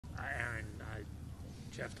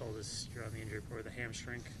Jeff told us you're on the injury report with a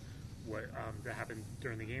hamstring. What that happened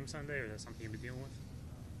during the game Sunday, or is that something you've been dealing with?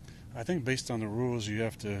 I think based on the rules, you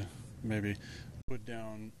have to maybe put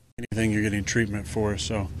down anything you're getting treatment for.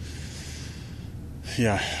 So,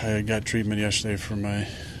 yeah, I got treatment yesterday for my,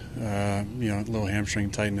 little hamstring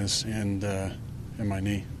tightness and my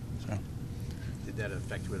knee. So, did that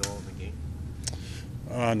affect you at all in the game?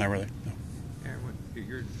 Not really. No. Aaron,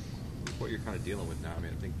 what you're kind of dealing with now. I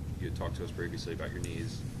mean, I think you had talked to us previously about your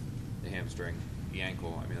knees, the hamstring, the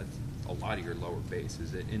ankle. I mean, that's a lot of your lower base.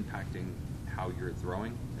 Is it impacting how you're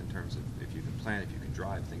throwing in terms of if you can plant, if you can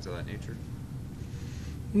drive, things of that nature?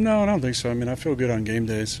 No, I don't think so. I mean, I feel good on game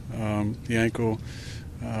days. The ankle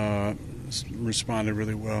responded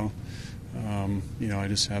really well. I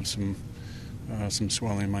just have some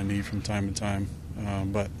swelling in my knee from time to time,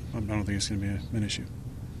 but I don't think it's going to be an issue.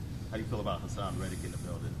 How do you feel about Hassan Reddick in the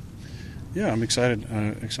building? Yeah, I'm excited.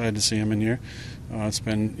 Excited to see him in here. It's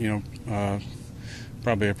been,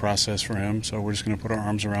 probably a process for him. So we're just going to put our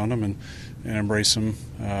arms around him and embrace him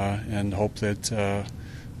and hope that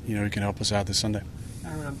he can help us out this Sunday.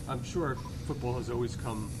 Aaron, I'm sure football has always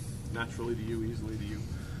come naturally to you, easily to you.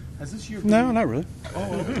 Has this year been... No, not really.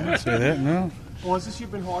 Oh, I didn't say that. No. Well, has this year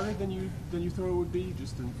been harder than you thought it would be,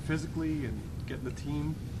 just physically and getting the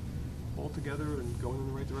team all together and going in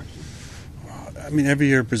the right direction? I mean, every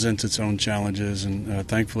year presents its own challenges, and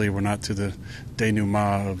thankfully we're not to the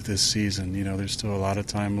denouement of this season. There's still a lot of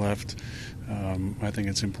time left. I think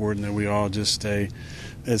it's important that we all just stay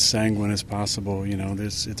as sanguine as possible.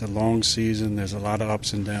 It's a long season. There's a lot of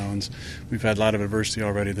ups and downs. We've had a lot of adversity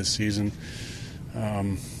already this season.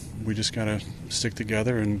 We just got to stick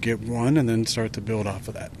together and get one and then start to build off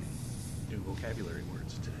of that. New vocabulary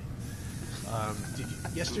words today.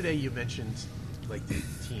 Yesterday you mentioned the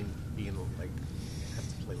team being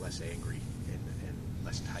have to play less angry and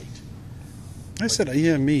less tight. I said,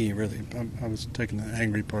 yeah, me, really. I was taking the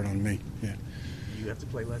angry part on me, yeah. You have to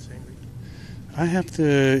play less angry?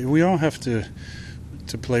 We all have to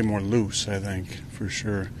play more loose, I think, for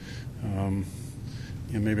sure.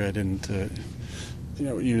 Maybe I didn't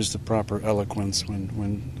use the proper eloquence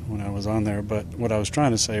when I was on there, but what I was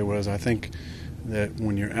trying to say was I think that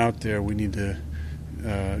when you're out there, we need to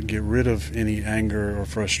get rid of any anger or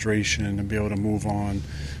frustration and be able to move on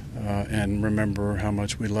and remember how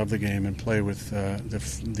much we love the game and play with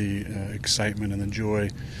the excitement and the joy.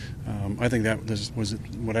 I think that was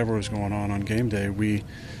whatever was going on game day. We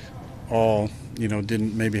all,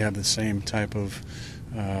 didn't maybe have the same type of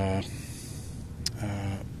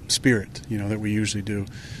spirit, that we usually do.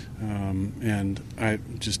 And I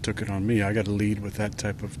just took it on me. I got to lead with that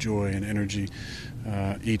type of joy and energy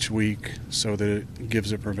each week so that it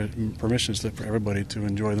gives it permission slip for everybody to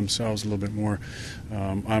enjoy themselves a little bit more.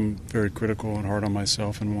 I'm very critical and hard on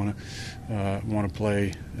myself and want to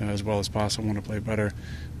play as well as possible, want to play better.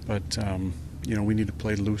 But, we need to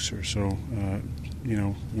play looser. So,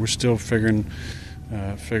 we're still figuring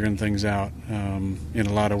things out in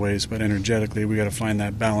a lot of ways, but energetically we got to find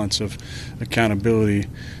that balance of accountability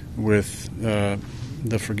with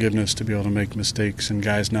the forgiveness to be able to make mistakes and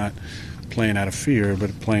guys not playing out of fear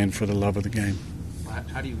but playing for the love of the game.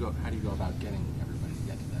 How do you go about getting everybody to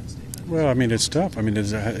get to that stage? Well, I mean, it's tough. I mean,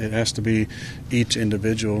 it has to be each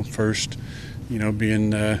individual first,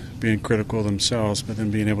 being critical themselves, but then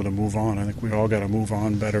being able to move on. I think we all got to move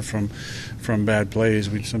on better from bad plays.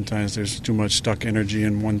 Sometimes there's too much stuck energy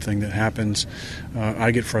in one thing that happens.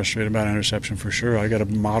 I get frustrated about interception for sure. I got to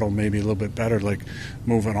model maybe a little bit better, like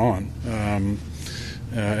moving on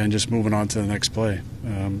and just moving on to the next play.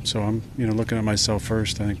 So I'm looking at myself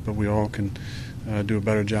first, I think, but we all can do a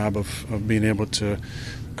better job of being able to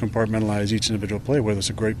compartmentalize each individual play, whether it's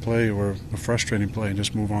a great play or a frustrating play, and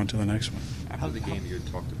just move on to the next one. After the game, you had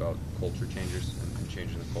talked about culture changes and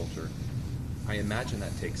changing the culture. I imagine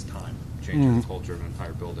that takes time, changing the culture of an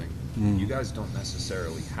entire building. You guys don't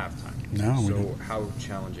necessarily have time. No. So how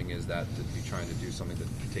challenging is that to be trying to do something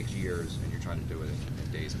that takes years and you're trying to do it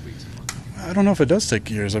in days and weeks and months? I don't know if it does take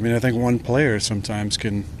years. I mean, I think one player sometimes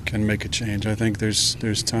can make a change. I think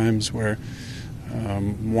there's times where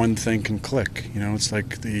one thing can click. It's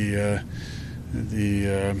like the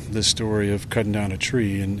story of cutting down a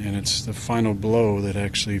tree, and it's the final blow that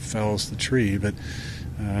actually fells the tree. But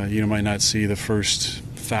you might not see the first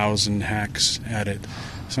 1,000 hacks at it.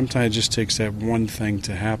 Sometimes it just takes that one thing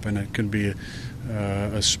to happen. It could be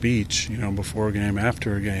a speech, before a game,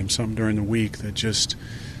 after a game, something during the week that just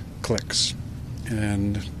clicks,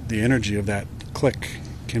 and the energy of that click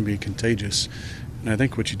can be contagious. And I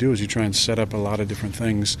think what you do is you try and set up a lot of different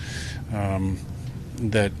things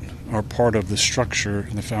that are part of the structure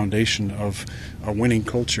and the foundation of a winning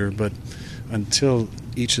culture, but until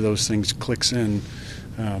each of those things clicks in,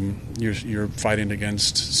 you're fighting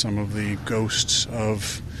against some of the ghosts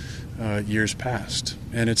of years past.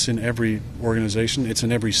 And it's in every organization. It's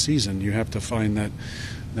in every season. You have to find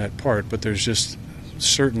that part. But there's just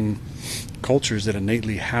certain cultures that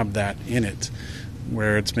innately have that in it,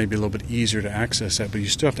 where it's maybe a little bit easier to access that, but you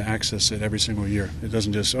still have to access it every single year. It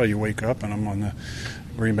doesn't just, you wake up and I'm on the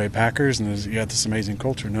Green Bay Packers and you got this amazing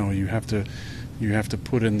culture. No, you have to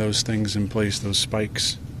put in those things in place, those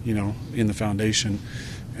spikes, in the foundation,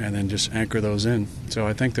 and then just anchor those in. So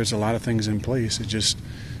I think there's a lot of things in place. It just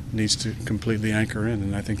needs to completely anchor in,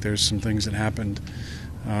 and I think there's some things that happened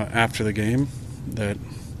after the game that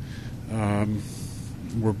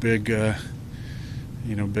were big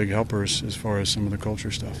helpers as far as some of the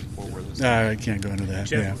culture stuff. I can't go into that.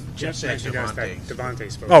 Jeff mentioned us that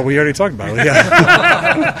Davante spoke. Oh, we already talked about it.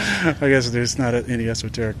 Yeah. I guess there's not any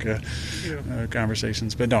esoteric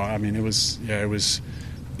conversations, but no. I mean, it was.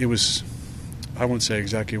 I won't say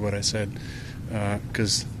exactly what I said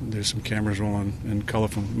because there's some cameras rolling and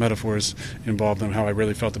colorful metaphors involved in how I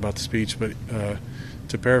really felt about the speech. But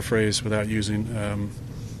to paraphrase without using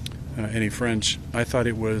any French, I thought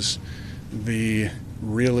it was the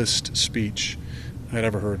realest speech I'd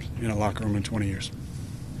ever heard in a locker room in 20 years.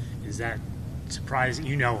 Is that surprising?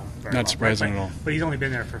 Very Not well, surprising right? at all. But he's only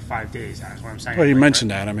been there for 5 days. That's what I'm saying. Well, you mentioned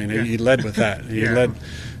right? that. I mean, Yeah. he led with that. He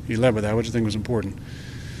led with that, which I think was important.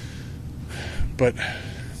 But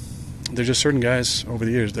there's just certain guys over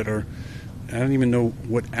the years that are, I don't even know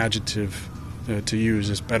what adjective to use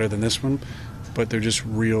is better than this one, but they're just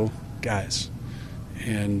real guys.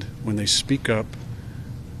 And when they speak up,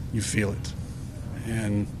 you feel it.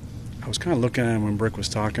 And I was kind of looking at him when Brick was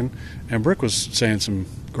talking, and Brick was saying some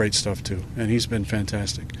great stuff too, and he's been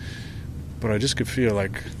fantastic. But I just could feel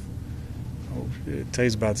like,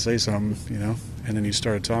 Tay's about to say something, and then he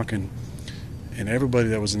started talking, and everybody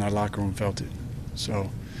that was in that locker room felt it.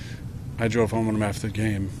 So I drove home with him after the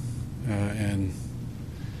game and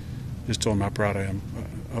just told him how proud I am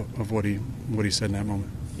of what he said in that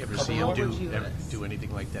moment. You ever see him do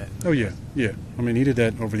anything like that? Oh, yeah. I mean, he did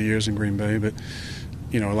that over the years in Green Bay, but,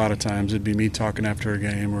 a lot of times it'd be me talking after a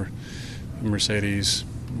game or Mercedes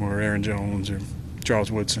or Aaron Jones or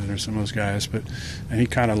Charles Woodson or some of those guys. And he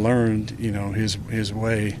kind of learned, his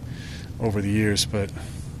way over the years. But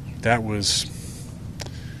that was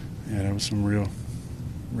some real,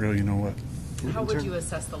 what. How would you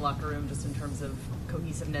assess the locker room just in terms of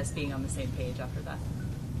cohesiveness, being on the same page after that?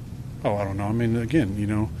 Oh, I don't know. I mean, again,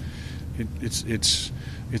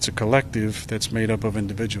 it's a collective that's made up of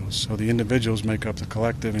individuals. So the individuals make up the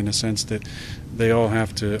collective in a sense that they all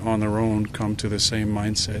have to, on their own, come to the same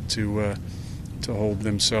mindset to hold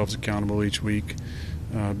themselves accountable each week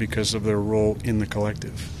because of their role in the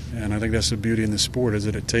collective. And I think that's the beauty in the sport, is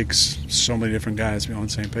that it takes so many different guys to be on the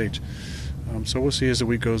same page. So we'll see as the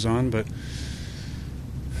week goes on, but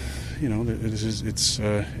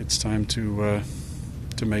it's time to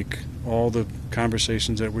make all the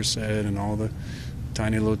conversations that were said and all the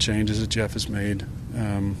tiny little changes that Jeff has made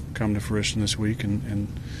come to fruition this week and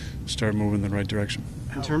start moving in the right direction.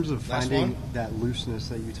 In terms of finding that looseness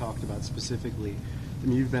that you talked about specifically, I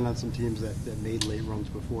mean, you've been on some teams that made late runs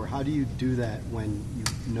before. How do you do that when you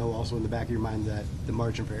know also in the back of your mind that the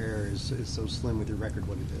margin for error is so slim with your record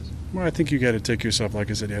what it is? Well, I think you got to take yourself, like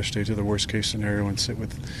I said yesterday, to the worst case scenario and sit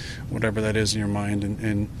with whatever that is in your mind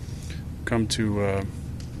and come to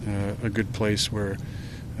a good place where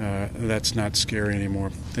that's not scary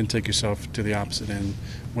anymore. Then take yourself to the opposite end.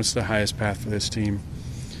 What's the highest path for this team?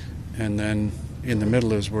 And then in the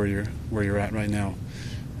middle is where you're at right now.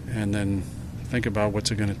 And then think about what's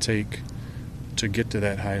it going to take to get to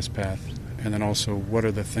that highest path. And then also, what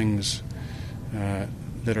are the things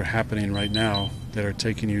that are happening right now that are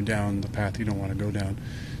taking you down the path you don't want to go down?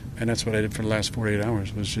 And that's what I did for the last 48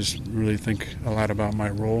 hours, was just really think a lot about my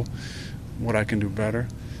role, what I can do better,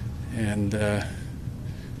 and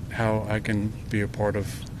how I can be a part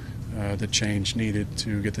of the change needed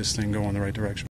to get this thing going in the right direction.